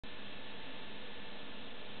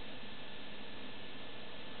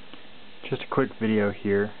Just a quick video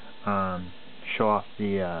here, show off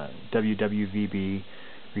the Wwvb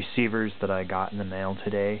receivers that I got in the mail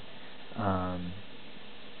today.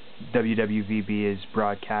 Wwvb is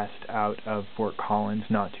broadcast out of Fort Collins,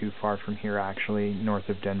 not too far from here actually, north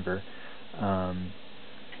of Denver.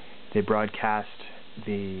 They broadcast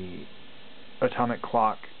the atomic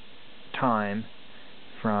clock time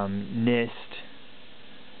from NIST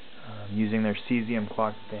using their cesium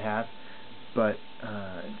clock that they have, but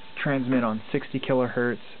it's transmit on 60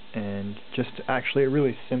 kilohertz and just actually a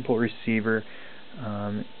really simple receiver.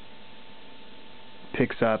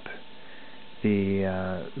 Picks up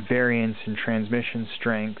the variance in transmission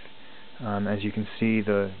strength. As you can see,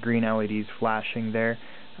 the green LEDs flashing there.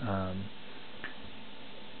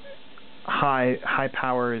 High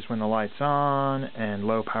power is when the light's on, and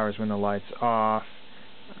low power is when the light's off.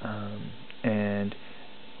 And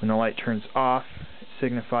when the light turns off, it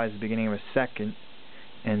signifies the beginning of a second,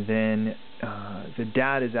 and then the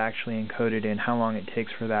data is actually encoded in how long it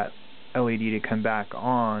takes for that LED to come back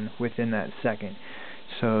on within that second.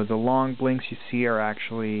 So the long blinks you see are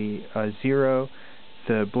actually 0.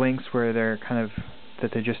 The blinks where they're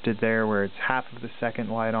that they just did there, where it's half of the second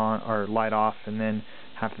light on or light off and then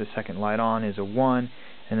half of the second light on, is a 1.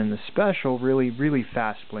 And then the special really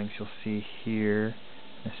fast blinks you'll see here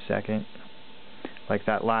in a second, like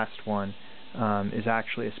that last one, is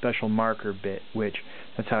actually a special marker bit, which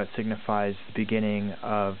that's how it signifies the beginning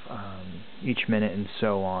of each minute and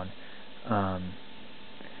so on.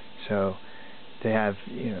 So they have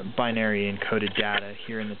binary encoded data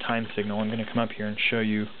here in the time signal. I'm going to come up here and show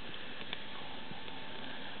you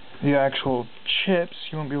the actual chips.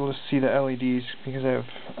 You won't be able to see the LEDs because I have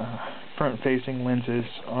front-facing lenses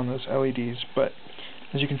on those LEDs, but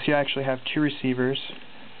as you can see, I actually have 2 receivers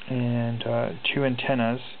and 2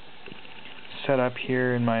 antennas set up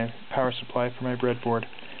here in my power supply for my breadboard.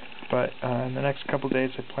 But in the next couple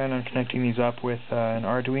days I plan on connecting these up with an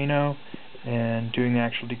Arduino and doing the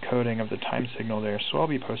actual decoding of the time signal there, so I'll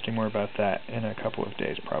be posting more about that in a couple of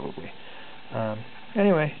days probably.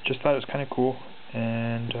 Anyway, just thought it was kind of cool,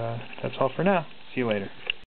 and that's all for now. See you later.